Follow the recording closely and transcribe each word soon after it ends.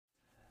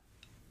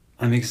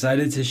I'm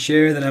excited to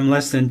share that I'm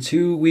less than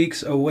 2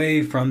 weeks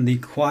away from the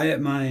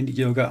Quiet Mind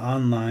Yoga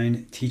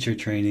Online teacher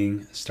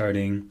training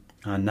starting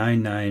on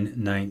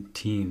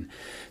 9/9/19.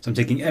 So I'm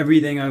taking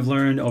everything I've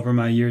learned over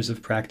my years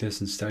of practice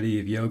and study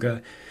of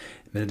yoga,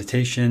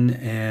 meditation,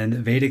 and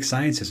Vedic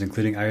sciences,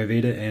 including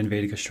Ayurveda and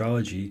Vedic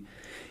astrology,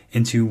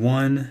 into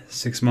one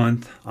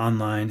 6-month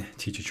online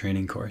teacher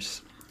training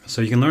course.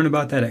 So you can learn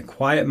about that at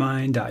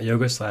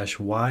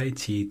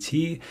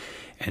quietmind.yoga/YTT,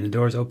 and the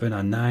doors open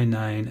on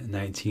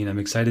 9/9/19. I'm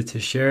excited to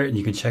share it, and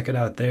you can check it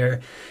out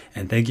there.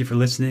 And thank you for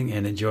listening,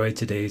 and enjoy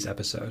today's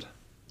episode.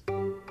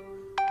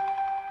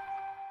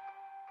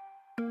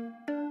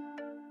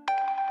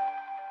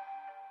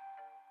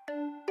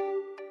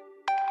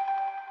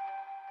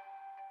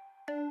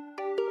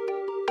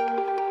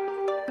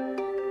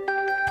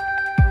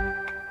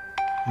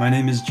 My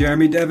name is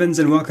Jeremy Devins,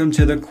 and welcome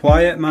to the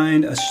Quiet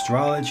Mind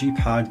Astrology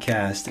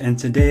Podcast. And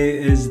today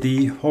is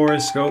the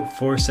horoscope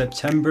for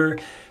September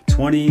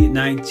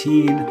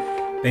 2019,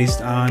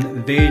 based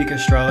on Vedic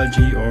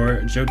astrology,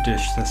 or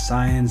Jyotish, the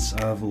science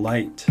of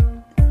light.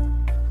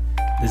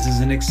 This is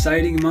an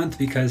exciting month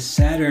because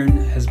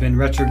Saturn has been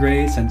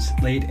retrograde since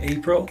late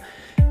April,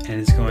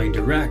 and it's going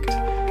direct.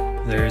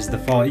 There's the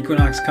fall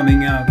equinox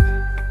coming up,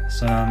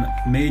 some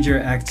major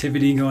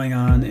activity going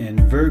on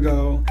in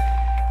Virgo.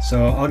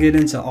 So I'll get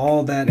into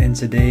all that in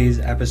today's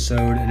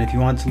episode, and if you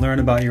want to learn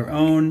about your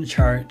own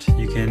chart,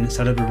 you can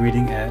set up a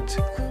reading at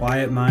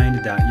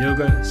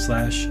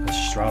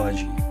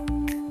quietmind.yoga/astrology.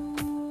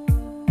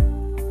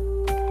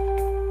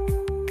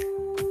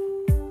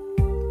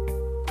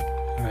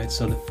 Alright,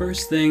 so the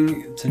first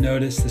thing to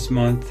notice this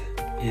month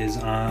is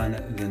on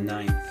the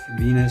 9th.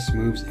 Venus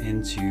moves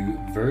into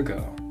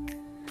Virgo.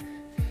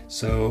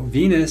 So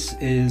Venus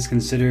is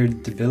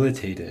considered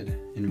debilitated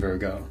in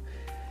Virgo,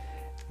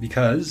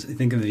 because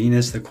think of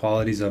Venus, the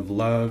qualities of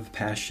love,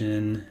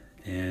 passion,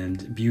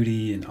 and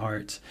beauty and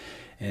art.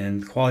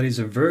 And the qualities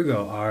of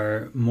Virgo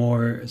are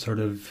more sort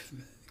of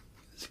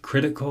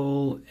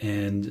critical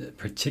and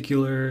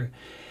particular,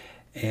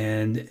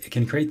 and it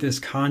can create this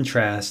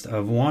contrast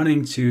of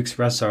wanting to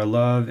express our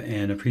love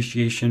and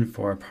appreciation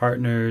for our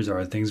partners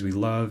or things we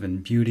love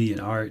and beauty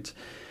and art,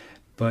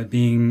 but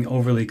being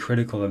overly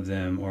critical of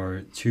them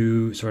or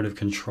too sort of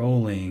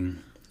controlling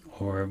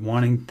or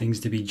wanting things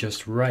to be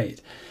just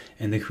right.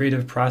 And the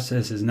creative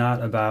process is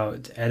not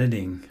about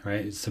editing,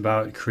 right? It's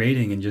about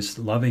creating and just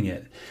loving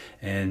it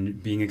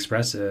and being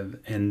expressive.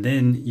 And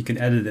then you can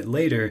edit it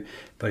later,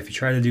 but if you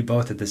try to do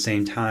both at the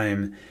same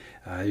time,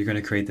 you're going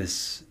to create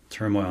this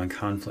turmoil and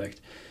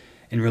conflict.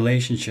 In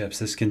relationships,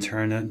 this can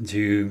turn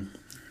into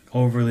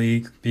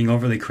being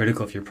overly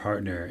critical of your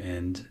partner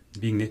and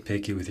being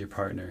nitpicky with your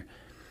partner.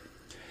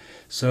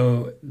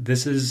 So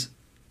this is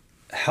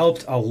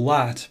helped a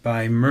lot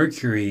by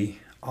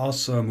Mercury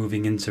also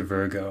moving into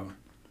Virgo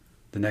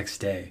the next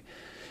day.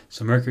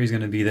 So Mercury is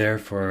going to be there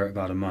for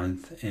about a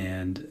month,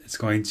 and it's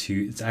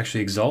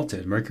actually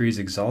exalted. Mercury is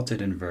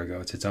exalted in Virgo.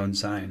 It's its own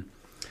sign.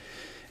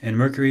 And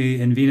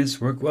Mercury and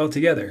Venus work well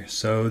together.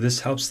 So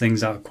this helps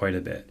things out quite a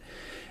bit.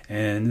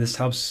 And this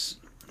helps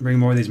bring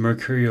more of these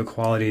mercurial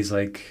qualities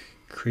like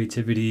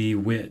creativity,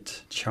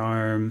 wit,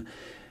 charm,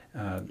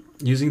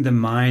 using the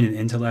mind and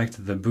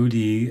intellect, the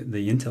buddhi,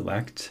 the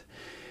intellect,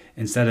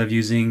 instead of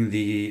using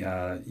the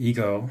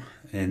ego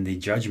and the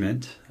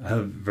judgment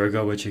of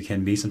Virgo, which it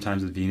can be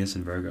sometimes with Venus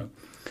and Virgo.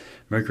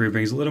 Mercury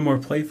brings a little more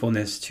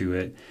playfulness to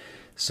it,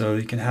 so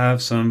you can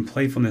have some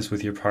playfulness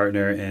with your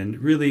partner,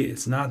 and really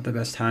it's not the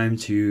best time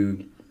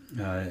to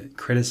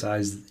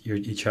criticize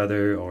each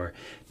other or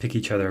pick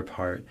each other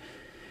apart.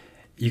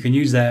 You can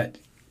use that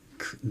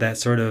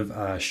sort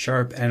of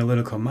sharp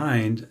analytical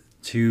mind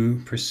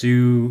to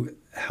pursue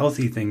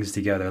healthy things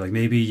together. Like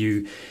maybe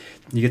you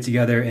get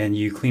together and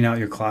you clean out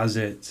your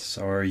closets,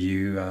 or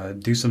you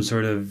do some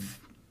sort of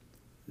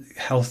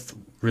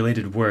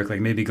health-related work, like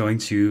maybe going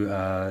to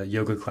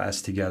yoga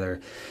class together.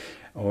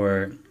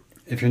 Or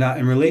if you're not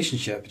in a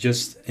relationship,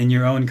 just in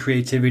your own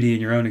creativity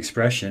and your own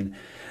expression,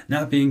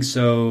 not being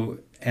so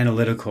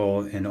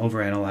analytical and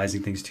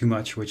overanalyzing things too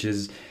much, which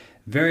is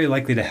very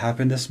likely to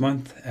happen this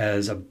month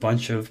as a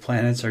bunch of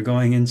planets are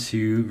going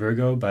into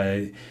Virgo.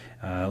 By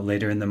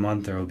later in the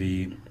month, there will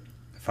be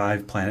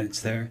 5 planets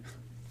there.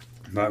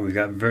 But we've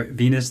got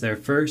Venus there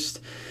first,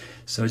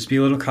 so just be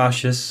a little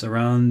cautious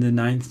around the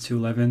 9th to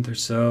 11th or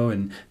so,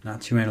 and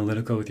not too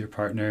analytical with your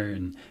partner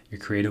and your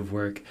creative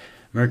work.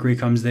 Mercury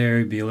comes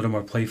there, be a little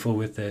more playful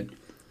with it.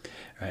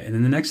 All right, and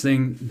then the next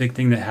big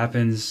thing that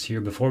happens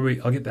here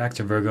I'll get back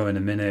to Virgo in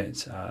a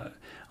minute.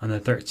 On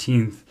the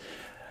 13th,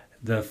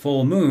 the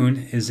full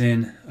moon is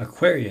in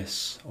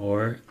Aquarius,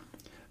 or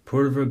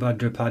Purva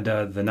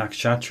Bhadrapada, the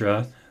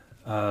nakshatra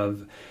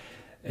of.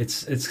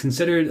 It's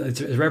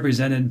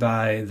represented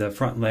by the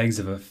front legs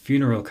of a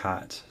funeral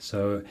cot.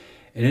 So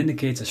it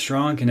indicates a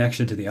strong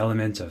connection to the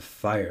element of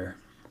fire.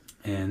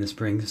 And this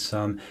brings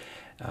some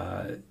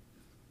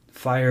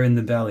fire in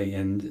the belly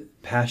and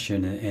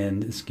passion,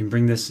 and this can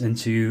bring this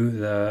into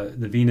the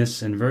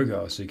Venus and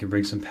Virgo. So you can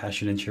bring some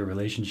passion into your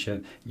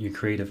relationship, your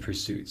creative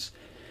pursuits.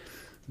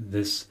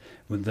 This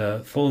With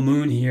the full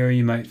moon here,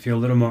 you might feel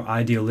a little more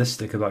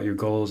idealistic about your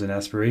goals and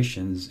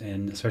aspirations,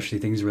 and especially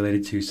things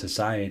related to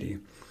society.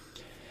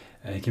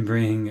 It can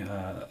bring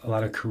a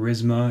lot of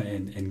charisma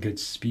and good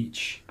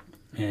speech,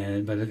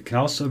 but it can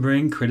also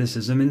bring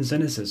criticism and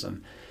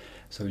cynicism.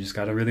 So we just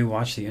got to really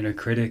watch the inner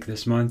critic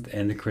this month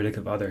and the critic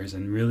of others,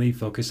 and really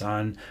focus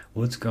on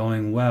what's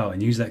going well,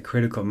 and use that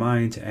critical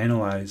mind to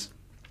analyze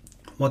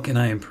what can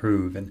I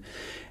improve,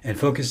 and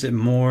focus it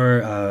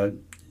more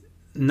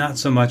not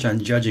so much on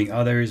judging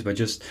others, but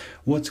just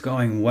what's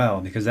going well,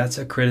 because that's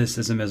a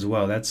criticism as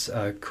well. That's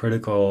a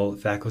critical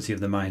faculty of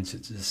the mind to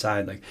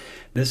decide, like,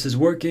 this is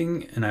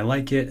working and I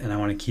like it and I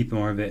want to keep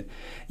more of it.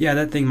 Yeah,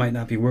 that thing might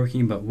not be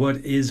working, but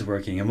what is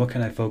working and what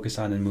can I focus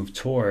on and move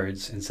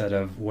towards, instead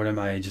of what am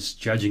I just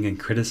judging and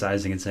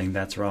criticizing and saying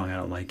that's wrong, I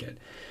don't like it,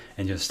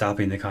 and just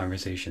stopping the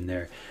conversation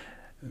there.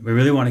 We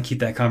really want to keep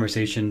that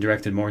conversation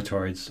directed more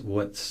towards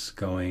what's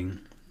going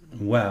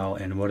well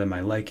and what am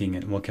I liking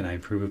and what can I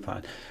improve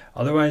upon.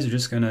 Otherwise, you're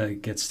just going to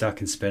get stuck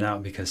and spin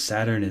out, because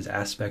Saturn is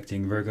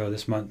aspecting Virgo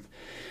this month,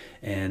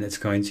 and it's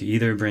going to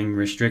either bring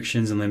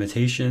restrictions and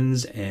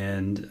limitations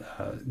and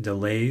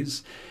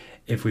delays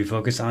if we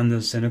focus on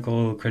those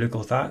cynical,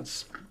 critical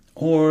thoughts,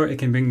 or it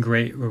can bring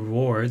great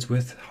rewards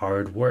with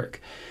hard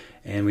work.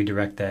 And we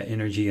direct that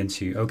energy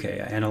into,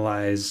 okay, I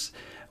analyze,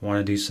 I want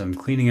to do some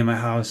cleaning in my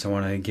house, I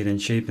want to get in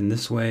shape in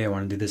this way, I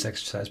want to do this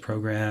exercise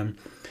program,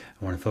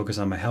 I want to focus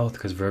on my health,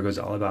 because Virgo is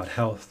all about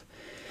health,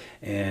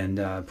 and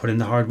put in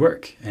the hard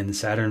work, and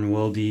Saturn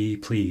will be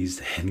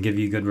pleased and give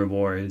you good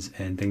rewards,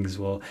 and things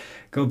will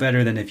go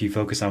better than if you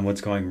focus on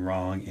what's going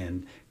wrong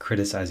and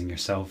criticizing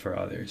yourself or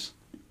others.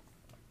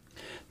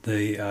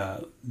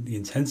 The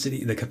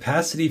intensity, the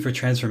capacity for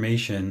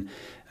transformation,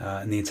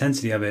 and the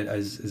intensity of it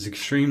is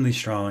extremely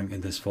strong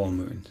in this full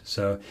moon.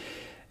 So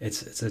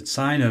it's a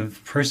sign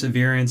of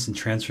perseverance and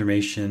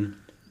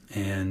transformation,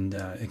 and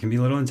it can be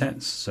a little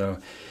intense. So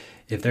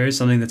if there is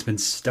something that's been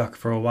stuck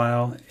for a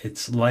while,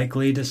 it's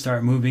likely to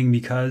start moving,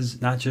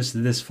 because not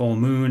just this full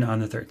moon on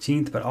the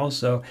 13th, but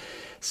also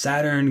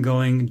Saturn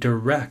going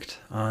direct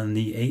on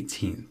the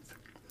 18th.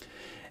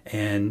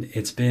 And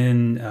it's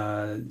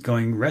been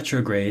going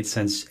retrograde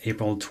since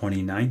April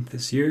 29th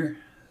this year.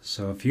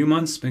 So a few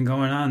months been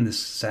going on, this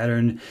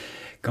Saturn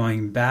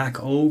going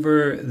back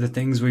over the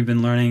things we've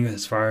been learning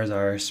as far as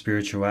our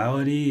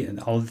spirituality and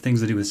all the things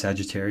to do with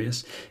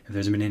Sagittarius. If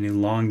there's been any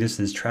long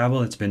distance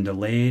travel, it's been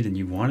delayed and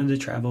you wanted to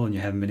travel and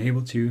you haven't been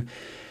able to,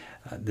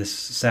 this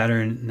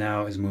Saturn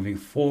now is moving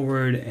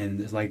forward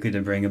and is likely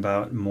to bring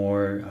about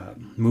more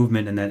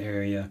movement in that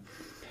area.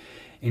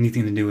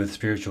 Anything to do with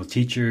spiritual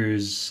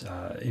teachers,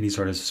 any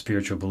sort of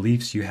spiritual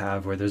beliefs you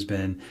have where there's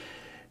been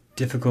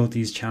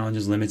difficulties,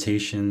 challenges,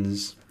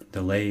 limitations,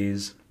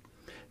 delays,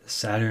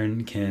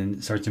 Saturn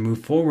can start to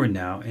move forward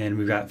now. And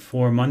we've got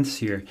 4 months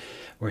here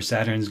where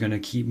Saturn's going to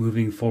keep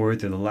moving forward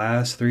through the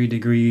last 3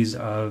 degrees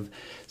of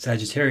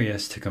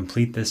Sagittarius to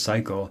complete this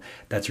cycle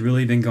that's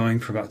really been going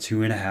for about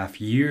 2.5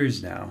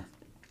 years now,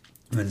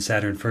 when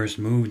Saturn first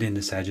moved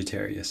into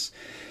Sagittarius.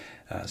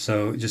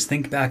 So just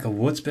think back of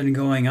what's been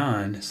going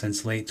on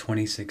since late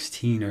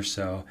 2016 or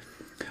so.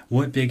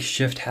 What big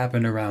shift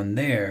happened around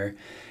there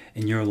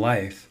in your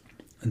life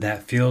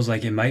that feels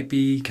like it might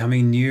be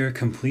coming near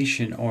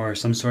completion, or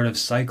some sort of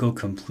cycle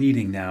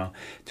completing now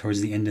towards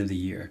the end of the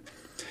year?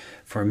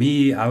 For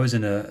me, I was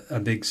in a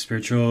big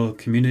spiritual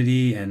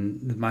community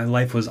and my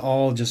life was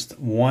all just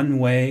one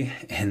way.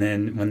 And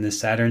then when the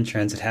Saturn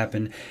transit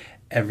happened,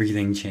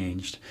 everything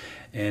changed.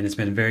 And it's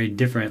been a very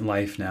different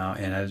life now.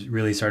 And I've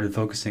really started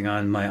focusing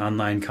on my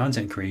online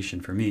content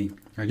creation for me,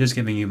 or just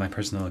giving you my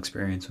personal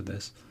experience with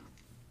this.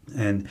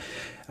 And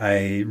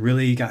I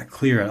really got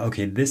clear on,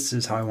 okay, this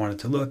is how I want it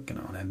to look, and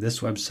I'll have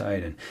this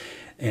website,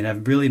 and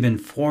I've really been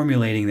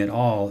formulating that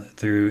all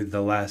through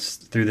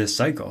this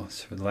cycle,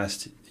 for the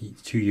last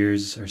 2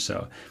 years or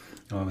so,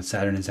 with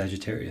Saturn and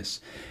Sagittarius.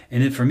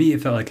 And for me,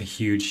 it felt like a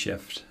huge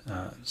shift.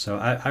 So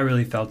I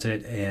really felt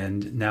it,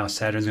 and now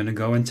Saturn's going to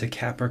go into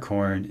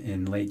Capricorn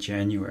in late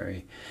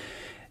January.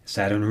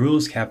 Saturn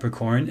rules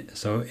Capricorn,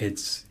 so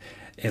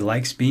it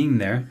likes being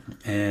there,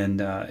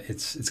 and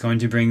it's going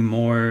to bring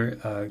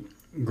more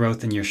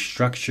growth in your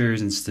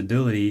structures and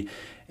stability,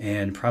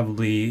 and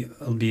probably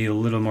be a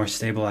little more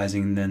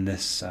stabilizing than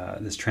this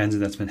transit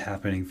that's been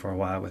happening for a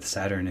while with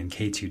Saturn and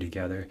K2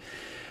 together,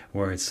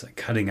 where it's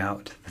cutting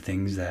out the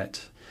things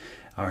that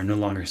are no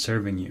longer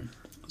serving you.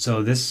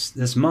 So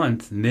this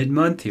month,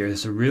 mid-month here,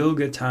 is a real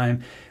good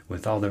time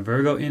with all the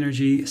Virgo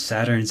energy.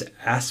 Saturn's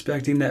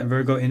aspecting that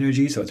Virgo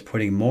energy, so it's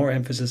putting more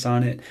emphasis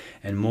on it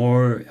and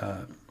more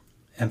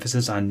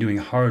emphasis on doing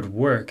hard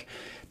work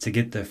to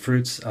get the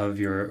fruits of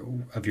your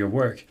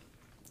work.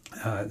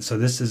 So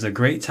this is a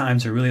great time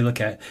to really look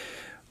at,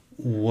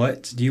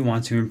 what do you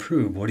want to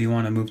improve? What do you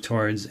want to move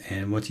towards?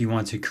 And what do you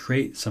want to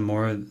create some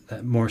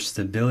more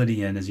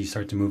stability in as you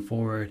start to move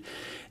forward?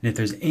 And if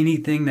there's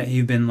anything that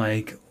you've been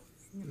like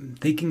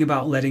thinking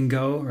about letting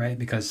go, right?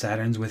 Because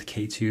Saturn's with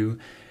K2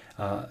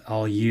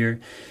 all year.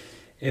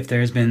 If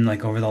there's been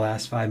like over the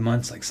last 5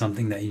 months, like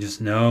something that you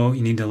just know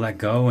you need to let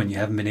go and you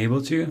haven't been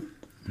able to,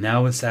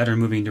 Now with Saturn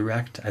moving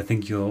direct, I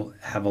think you'll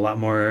have a lot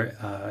more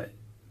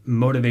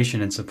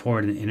motivation and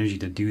support and energy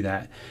to do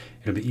that.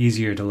 It'll be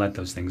easier to let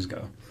those things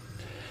go.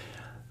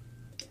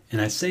 And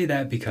I say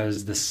that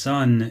because the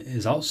sun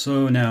is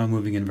also now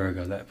moving in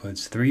Virgo. That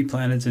puts 3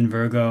 planets in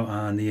Virgo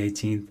on the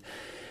 18th.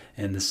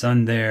 And the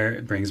sun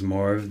there brings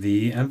more of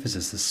the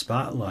emphasis, the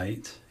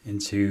spotlight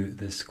into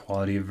this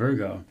quality of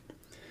Virgo,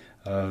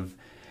 of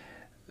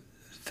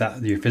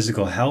your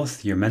physical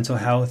health, your mental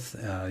health,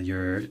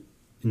 your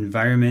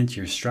environment,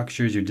 your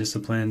structures, your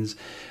disciplines.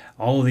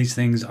 All of these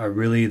things are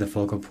really the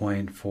focal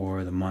point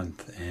for the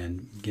month,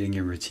 and getting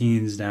your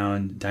routines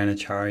down,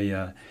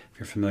 dinacharya. If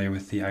you're familiar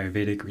with the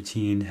Ayurvedic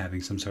routine,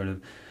 having some sort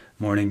of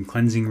morning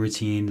cleansing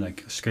routine,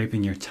 like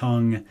scraping your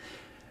tongue,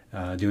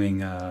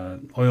 doing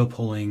oil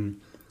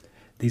pulling,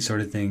 these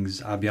sort of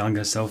things,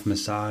 abhyanga,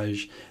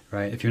 self-massage,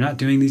 right? If you're not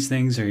doing these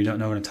things or you don't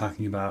know what I'm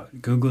talking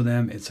about, Google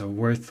them. It's a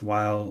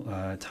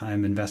worthwhile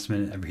time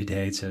investment every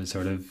day to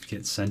sort of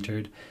get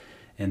centered.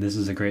 And this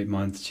is a great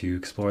month to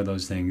explore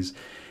those things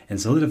and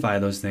solidify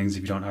those things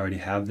if you don't already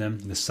have them.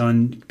 The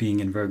sun being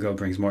in Virgo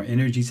brings more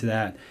energy to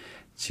that,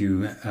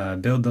 to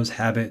build those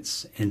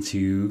habits and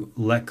to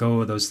let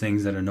go of those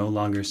things that are no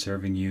longer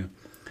serving you,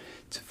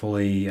 to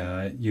fully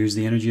use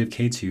the energy of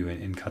Ketu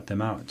and cut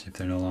them out if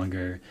they're no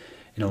longer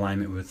in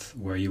alignment with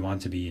where you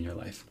want to be in your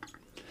life.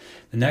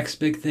 The next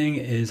big thing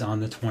is on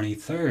the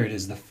 23rd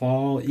is the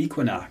fall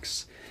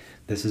equinox.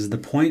 This is the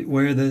point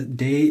where the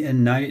day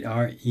and night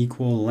are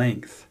equal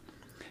length.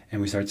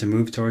 And we start to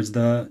move towards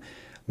the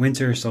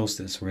winter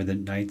solstice where the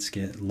nights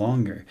get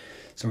longer.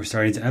 So we're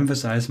starting to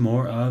emphasize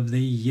more of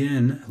the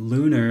yin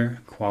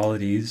lunar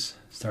qualities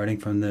starting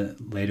from the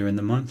later in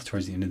the month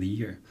towards the end of the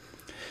year.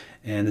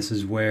 And this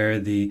is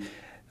where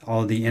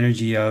all the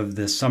energy of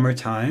the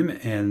summertime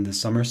and the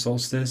summer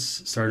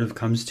solstice sort of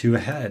comes to a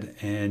head,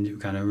 and you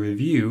kind of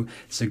review.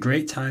 It's a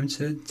great time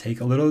to take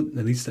a little,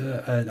 at least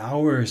an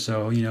hour or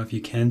so, if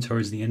you can,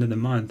 towards the end of the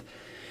month,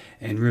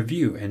 and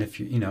review. And if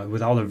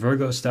with all the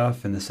Virgo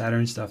stuff and the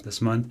Saturn stuff this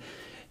month,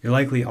 you're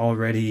likely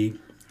already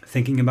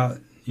thinking about,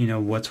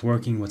 what's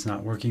working, what's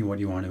not working, what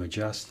you want to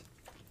adjust.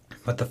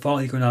 But the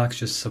fall equinox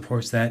just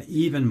supports that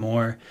even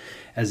more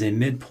as a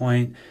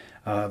midpoint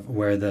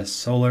where the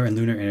solar and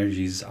lunar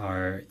energies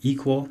are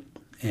equal,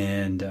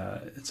 and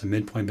it's a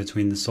midpoint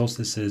between the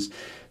solstices.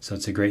 So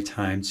it's a great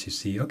time to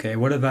see, okay,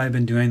 what have I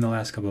been doing the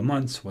last couple of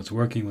months? What's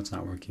working, what's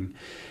not working?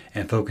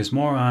 And focus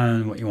more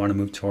on what you want to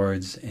move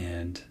towards,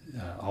 and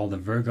all the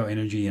Virgo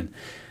energy. And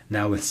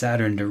now with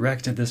Saturn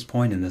direct at this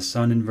point and the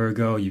sun in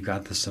Virgo, you've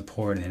got the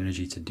support and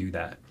energy to do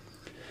that.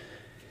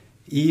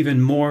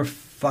 Even more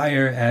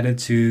fire added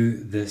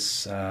to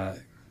this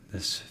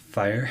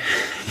fire,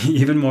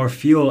 even more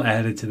fuel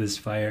added to this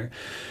fire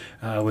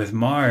with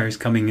Mars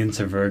coming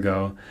into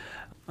Virgo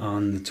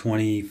on the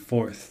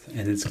 24th,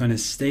 and it's going to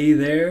stay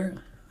there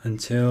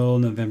until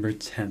November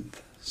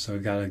 10th. So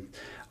we've got a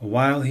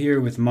while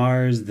here with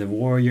Mars, the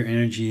warrior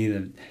energy,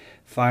 the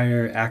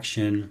fire,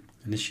 action,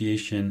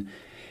 initiation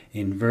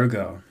in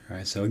Virgo. All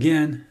right, so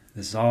again,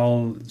 this is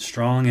all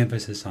strong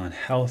emphasis on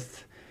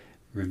health,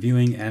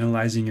 reviewing,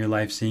 analyzing your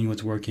life, seeing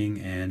what's working,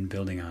 and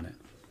building on it.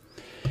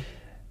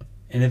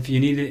 And if you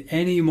needed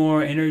any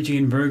more energy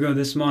in Virgo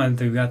this month,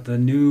 we've got the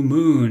new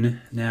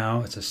moon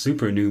now. It's a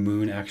super new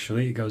moon,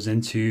 actually. It goes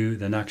into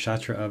the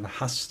nakshatra of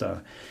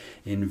Hasta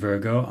in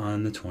Virgo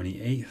on the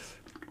 28th.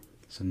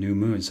 It's a new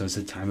moon, so it's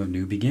a time of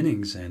new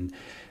beginnings and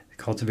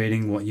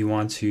cultivating what you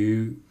want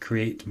to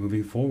create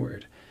moving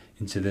forward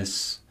into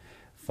this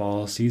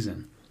fall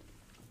season.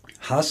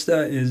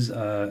 Hasta is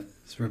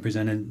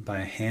represented by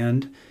a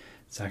hand.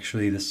 It's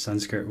actually the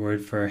Sanskrit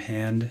word for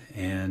hand,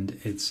 and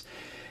it's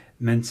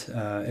meant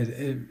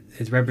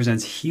it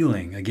represents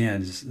healing.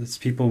 Again, it's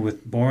people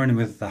born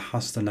with the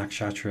Hasta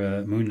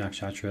nakshatra, moon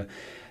nakshatra.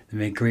 They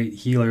make great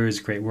healers,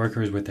 great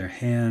workers with their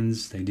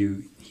hands. They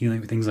do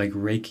healing with things like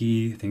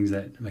Reiki, things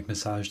that like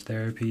massage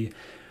therapy,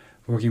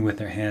 working with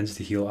their hands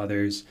to heal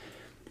others.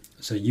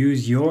 So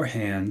use your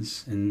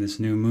hands in this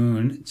new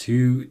moon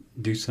to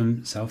do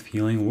some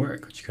self-healing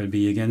work, which could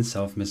be, again,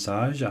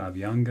 self-massage,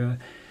 abhyanga,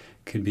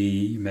 could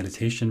be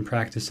meditation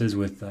practices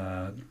with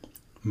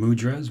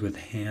mudras, with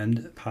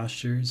hand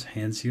postures,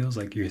 hand seals,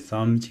 like your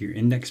thumb to your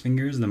index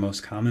fingers, the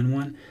most common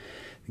one,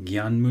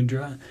 Gyan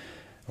mudra,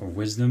 or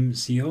wisdom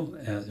seal.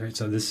 Right?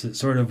 So this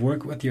sort of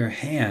work with your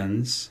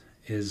hands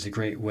is a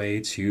great way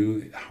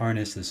to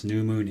harness this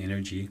new moon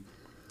energy.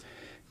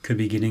 Could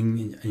be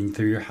getting in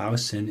through your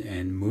house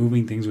and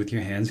moving things with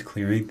your hands,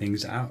 clearing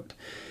things out.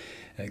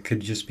 It could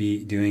just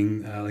be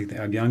doing like the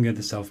abhyanga,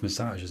 the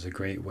self-massage is a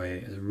great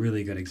way, a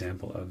really good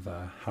example of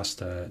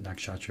Hasta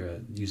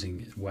Nakshatra,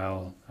 using it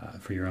well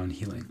for your own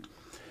healing.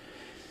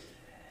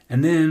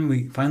 And then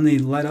we finally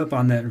let up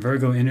on that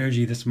Virgo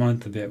energy this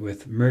month a bit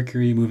with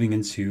Mercury moving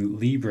into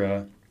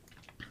Libra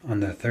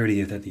on the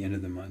 30th at the end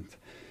of the month.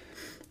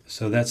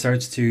 So that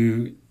starts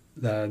to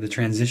the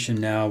transition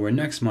now, where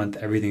next month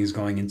everything's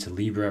going into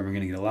Libra. We're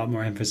going to get a lot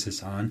more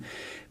emphasis on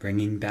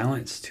bringing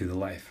balance to the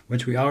life,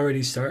 which we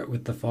already start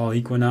with the fall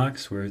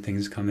equinox, where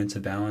things come into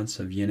balance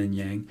of yin and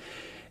yang.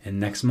 And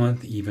next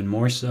month, even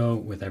more so,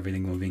 with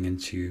everything moving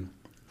into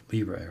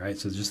Libra, right?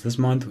 So just this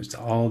month was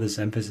all this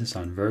emphasis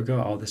on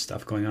Virgo, all this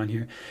stuff going on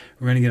here.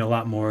 We're going to get a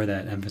lot more of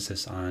that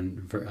emphasis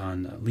on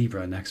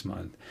Libra next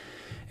month,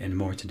 and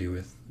more to do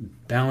with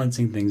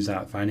balancing things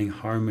out, finding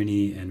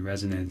harmony and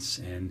resonance,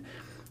 and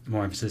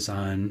more emphasis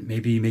on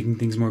maybe making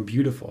things more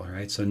beautiful,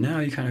 right? So now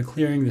you're kind of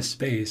clearing the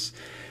space,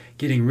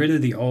 getting rid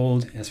of the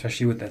old,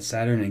 especially with that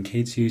Saturn and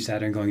K2,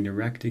 Saturn going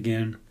direct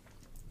again,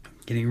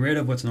 getting rid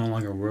of what's no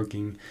longer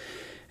working.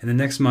 And the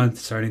next month,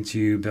 starting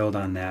to build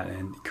on that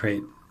and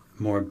create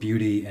more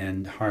beauty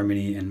and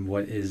harmony in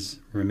what is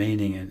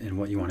remaining and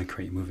what you want to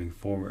create moving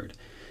forward.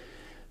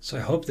 So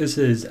I hope this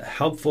is a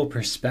helpful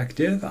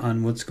perspective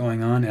on what's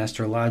going on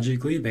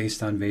astrologically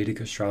based on Vedic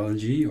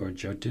astrology or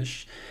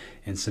Jyotish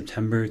in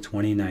September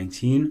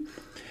 2019.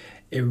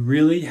 It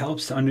really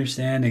helps to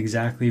understand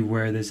exactly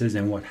where this is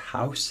and what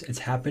house it's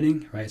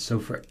happening, right? So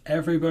for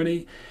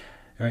everybody,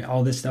 right,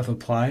 all this stuff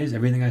applies.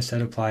 Everything I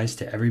said applies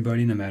to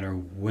everybody, no matter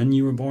when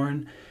you were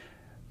born.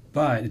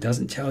 But it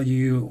doesn't tell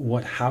you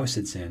what house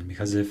it's in,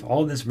 because if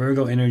all this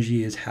Virgo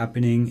energy is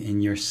happening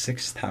in your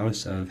 6th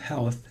house of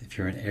health, if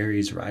you're an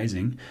Aries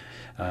rising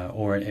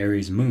or an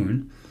Aries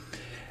moon,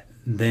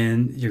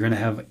 then you're going to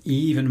have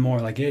even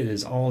more, like it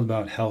is all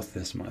about health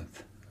this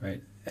month,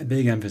 right? A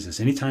big emphasis.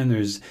 Anytime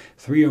there's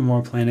 3 or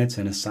more planets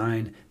in a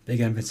sign, big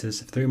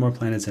emphasis. 3 or more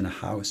planets in a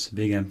house,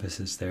 big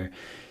emphasis there.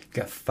 You've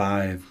got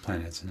 5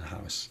 planets in a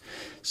house.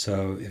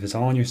 So if it's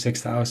all in your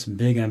 6th house,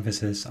 big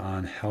emphasis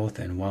on health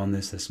and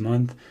wellness this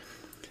month.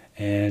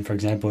 And for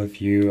example, if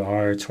you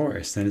are a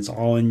Taurus, then it's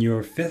all in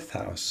your 5th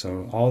house.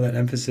 So all that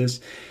emphasis,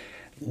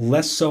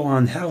 less so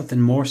on health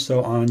and more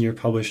so on your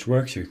published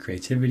works, your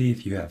creativity.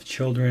 If you have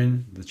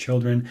children,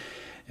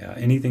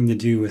 anything to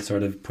do with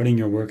sort of putting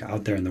your work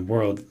out there in the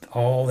world,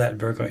 all that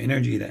Virgo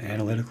energy, that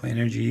analytical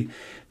energy,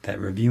 that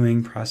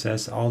reviewing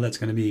process, all that's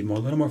going to be a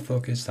little more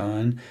focused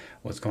on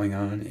what's going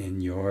on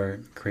in your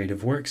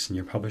creative works and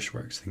your published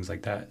works, things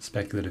like that.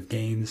 Speculative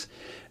gains,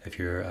 if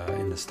you're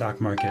in the stock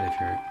market, if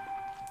you're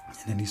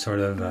in any sort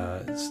of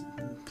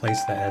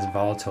place that has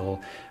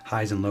volatile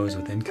highs and lows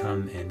with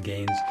income and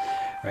gains,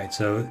 right?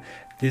 So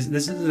this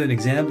is an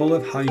example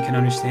of how you can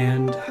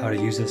understand how to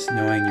use this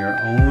knowing your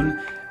own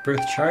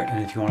birth chart.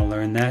 And if you want to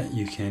learn that,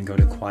 you can go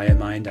to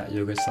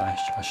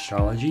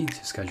quietmind.yoga/astrology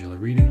to schedule a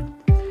reading.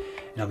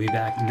 And I'll be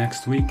back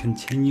next week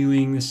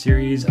continuing the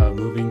series of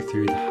moving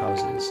through the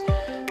houses. So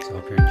I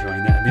hope you're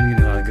enjoying that. I've been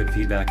getting a lot of good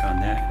feedback on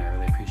that, and I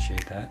really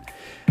appreciate that.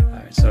 All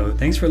right, so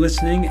thanks for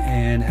listening,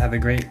 and have a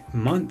great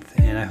month.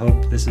 And I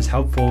hope this is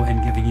helpful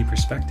in giving you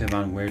perspective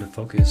on where to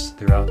focus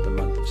throughout the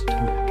month of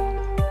September.